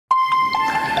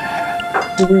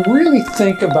Do we really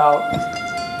think about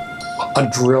a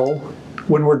drill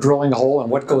when we're drilling a hole and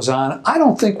what goes on? I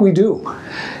don't think we do.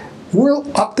 We're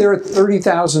up there at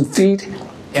 30,000 feet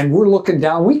and we're looking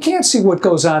down. We can't see what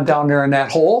goes on down there in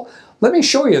that hole. Let me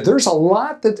show you. There's a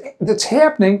lot that's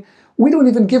happening. We don't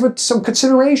even give it some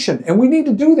consideration, and we need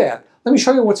to do that. Let me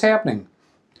show you what's happening.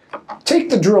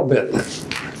 Take the drill bit.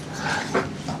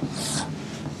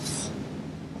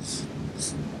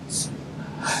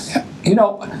 You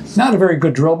know, not a very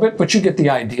good drill bit, but you get the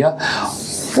idea.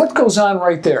 What goes on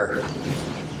right there?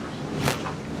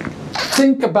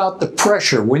 Think about the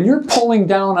pressure. When you're pulling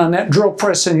down on that drill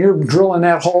press and you're drilling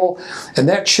that hole and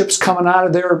that chip's coming out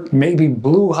of there, maybe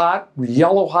blue hot,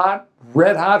 yellow hot,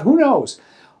 red hot, who knows?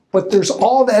 But there's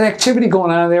all that activity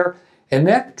going on there, and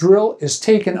that drill is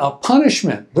taking a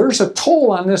punishment. There's a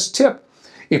toll on this tip.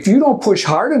 If you don't push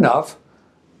hard enough,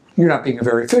 you're not being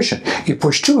very efficient. You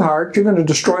push too hard, you're going to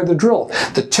destroy the drill.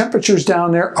 The temperatures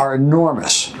down there are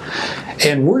enormous.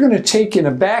 And we're going to take you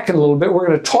back in a little bit. We're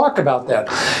going to talk about that.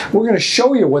 We're going to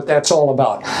show you what that's all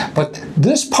about. But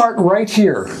this part right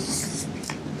here,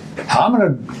 I'm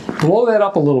going to blow that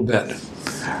up a little bit.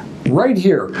 Right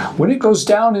here, when it goes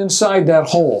down inside that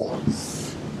hole,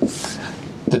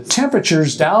 the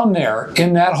temperatures down there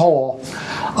in that hole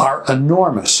are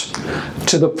enormous,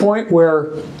 to the point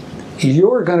where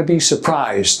you're going to be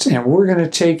surprised, and we're going to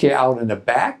take you out in the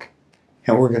back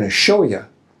and we're going to show you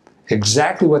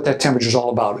exactly what that temperature is all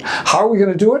about. How are we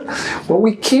going to do it? Well,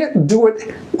 we can't do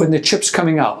it when the chip's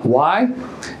coming out. Why?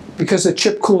 Because the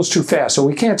chip cools too fast, so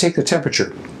we can't take the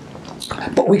temperature.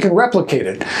 But we can replicate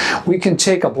it. We can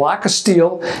take a block of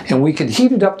steel and we can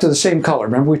heat it up to the same color.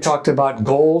 Remember, we talked about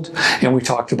gold and we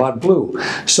talked about blue.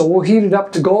 So we'll heat it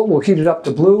up to gold, we'll heat it up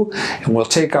to blue, and we'll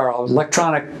take our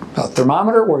electronic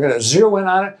thermometer, we're going to zero in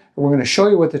on it, and we're going to show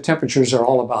you what the temperatures are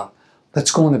all about.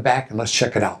 Let's go in the back and let's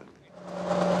check it out.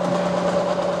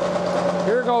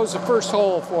 Here goes the first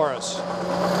hole for us.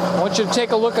 I want you to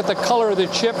take a look at the color of the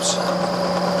chips.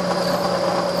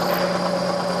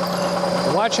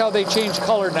 Watch how they change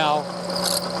color now.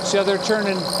 See how they're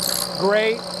turning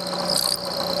gray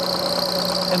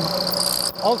and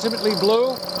ultimately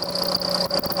blue?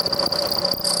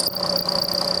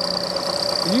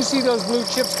 When you see those blue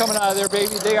chips coming out of there,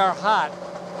 baby, they are hot.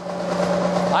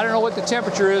 I don't know what the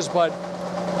temperature is, but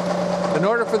in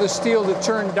order for the steel to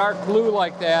turn dark blue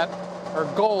like that, or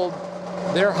gold,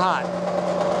 they're hot.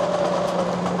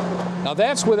 Now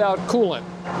that's without coolant.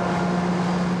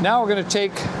 Now we're going to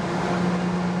take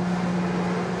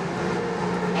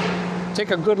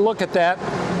a good look at that.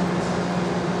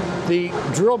 The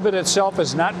drill bit itself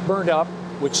is not burned up,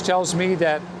 which tells me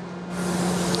that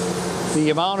the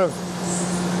amount of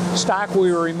stock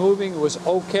we were removing was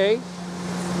okay.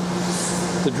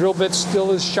 The drill bit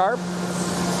still is sharp,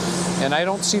 and I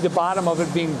don't see the bottom of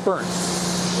it being burnt.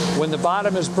 When the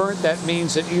bottom is burnt, that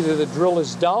means that either the drill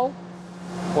is dull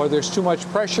or there's too much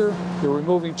pressure, you're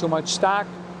removing too much stock.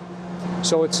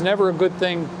 So it's never a good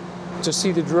thing to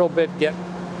see the drill bit get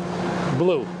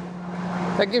blue.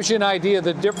 That gives you an idea of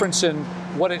the difference in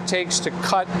what it takes to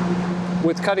cut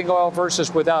with cutting oil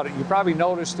versus without it. You probably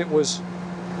noticed it was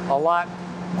a lot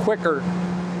quicker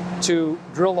to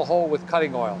drill the hole with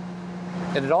cutting oil.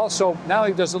 And it also not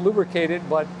only does it lubricate it,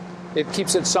 but it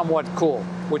keeps it somewhat cool,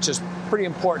 which is pretty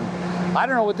important. I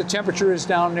don't know what the temperature is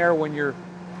down there when you're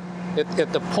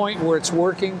at the point where it's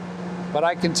working, but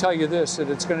I can tell you this, that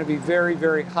it's going to be very,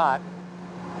 very hot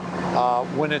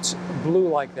when it's blue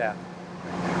like that.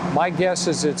 My guess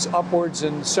is it's upwards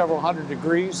in several hundred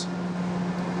degrees,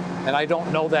 and I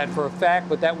don't know that for a fact,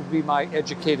 but that would be my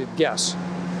educated guess.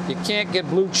 You can't get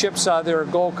blue chips out of there or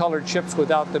gold-colored chips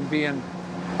without them being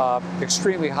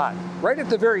extremely hot. Right at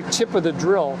the very tip of the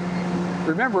drill,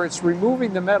 remember, it's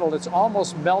removing the metal, it's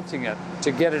almost melting it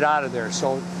to get it out of there.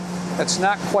 So that's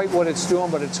not quite what it's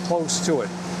doing, but it's close to it.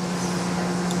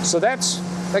 So that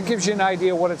gives you an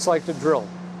idea what it's like to drill.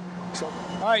 So,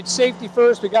 all right, safety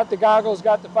first. We got the goggles,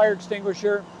 got the fire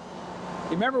extinguisher.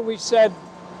 Remember we said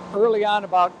early on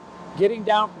about getting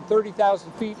down from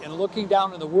 30,000 feet and looking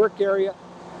down in the work area.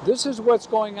 This is what's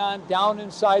going on down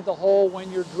inside the hole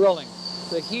when you're drilling.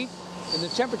 The heat and the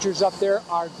temperatures up there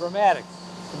are dramatic.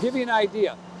 To give you an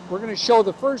idea, we're going to show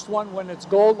the first one when it's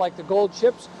gold, like the gold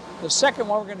chips. The second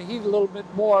one, we're going to heat a little bit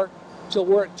more till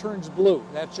where it turns blue.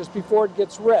 That's just before it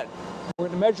gets red. We're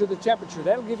going to measure the temperature.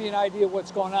 That'll give you an idea of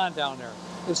what's going on down there.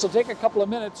 This will take a couple of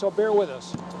minutes, so bear with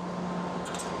us.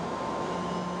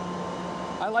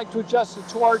 I like to adjust the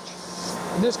torch.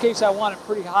 In this case, I want it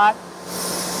pretty hot.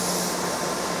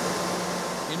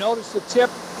 You notice the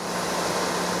tip.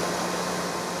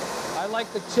 I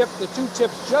like the two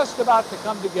tips just about to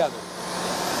come together.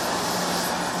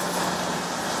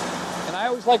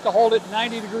 always like to hold it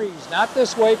 90 degrees. Not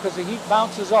this way because the heat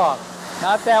bounces off.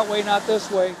 Not that way, not this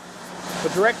way,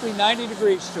 but directly 90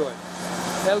 degrees to it.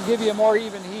 That'll give you a more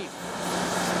even heat.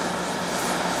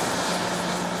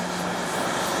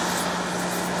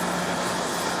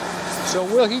 So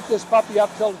we'll heat this puppy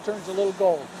up till it turns a little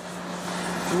gold.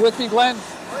 You with me, Glenn?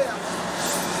 Oh, yeah.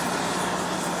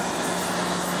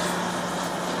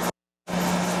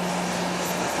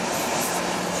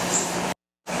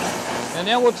 And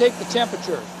then we'll take the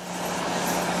temperature.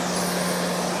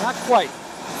 Not quite.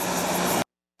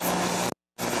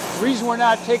 The reason we're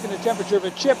not taking the temperature of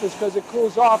a chip is because it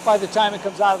cools off by the time it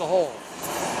comes out of the hole.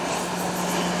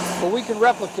 But we can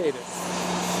replicate it.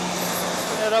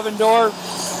 Open that oven door,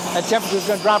 that temperature is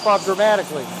going to drop off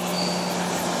dramatically.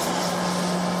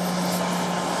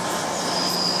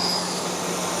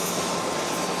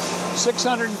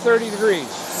 (630 degrees).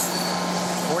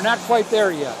 We're not quite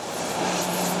there yet.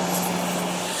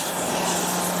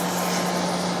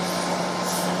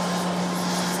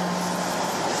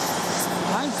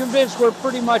 I'm convinced we're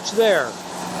pretty much there.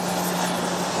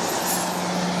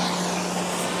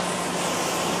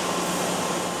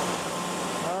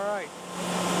 All right.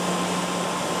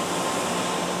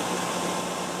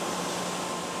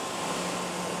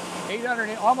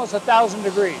 Almost 1,000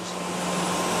 degrees.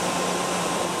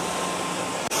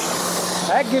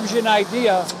 That gives you an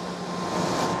idea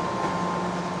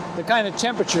the kind of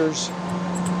temperatures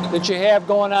that you have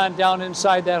going on down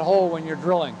inside that hole when you're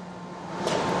drilling.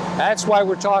 That's why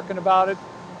we're talking about it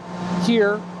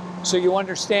here, so you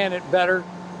understand it better.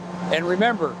 And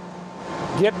remember,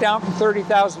 get down from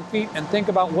 30,000 feet and think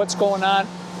about what's going on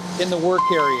in the work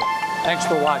area. Thanks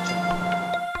for watching.